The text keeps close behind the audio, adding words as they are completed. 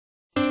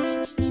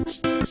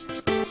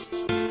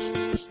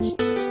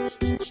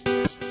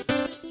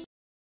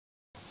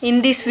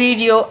In this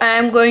video, I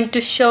am going to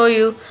show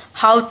you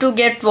how to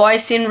get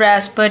voice in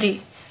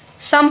Raspberry.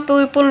 Some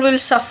people will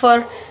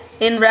suffer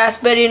in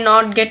Raspberry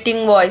not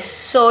getting voice.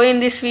 So in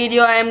this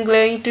video, I am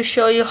going to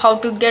show you how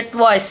to get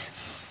voice.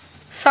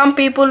 Some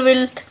people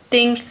will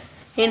think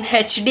in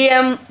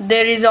HDM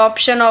there is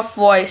option of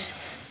voice,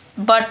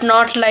 but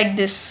not like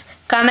this.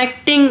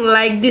 Connecting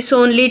like this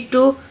only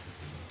to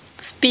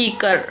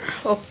speaker.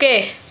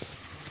 Okay.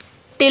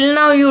 Till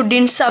now you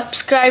didn't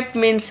subscribe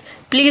means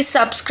please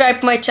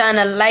subscribe my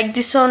channel. Like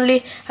this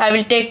only I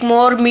will take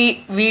more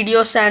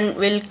videos and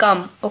will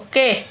come.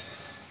 Okay.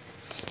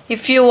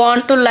 If you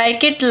want to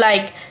like it,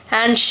 like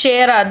and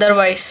share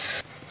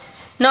otherwise.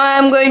 Now I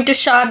am going to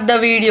start the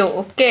video.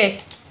 Okay.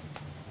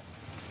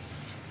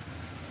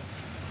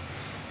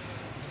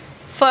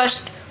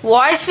 First,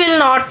 voice will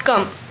not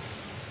come.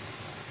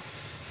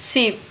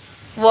 See,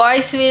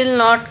 voice will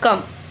not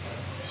come.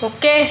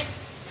 Okay.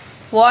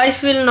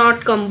 Voice will not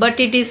come, but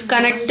it is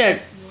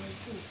connected.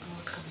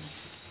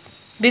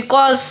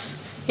 Because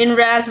in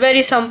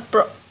Raspberry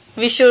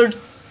we should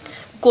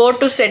go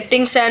to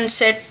settings and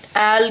set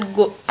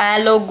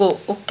allo go.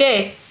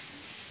 Okay.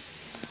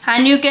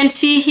 And you can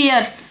see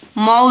here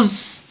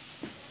mouse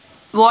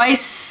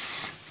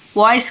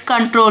voice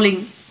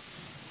controlling.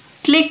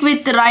 Click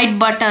with the right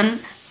button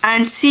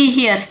and see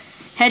here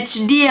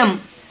HDM.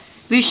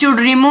 We should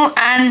remove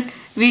and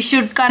we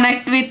should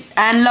connect with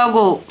analog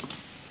go.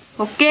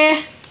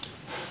 Okay.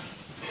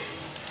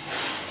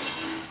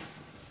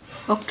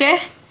 Okay.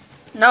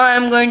 Now I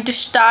am going to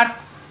start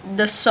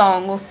the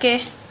song.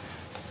 Okay.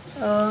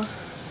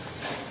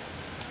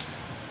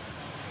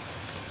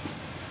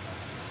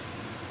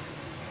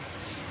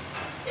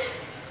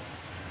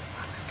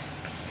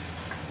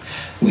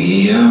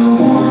 We are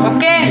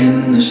one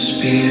in the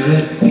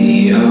Spirit,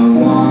 we are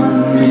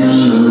one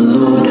in the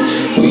Lord.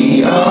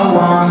 We are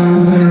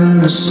one in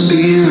the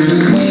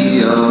Spirit,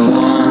 we are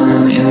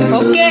one in the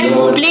Lord. Okay,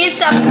 please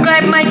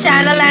subscribe my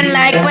channel and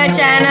like my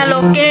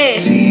channel.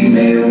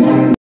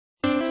 Okay.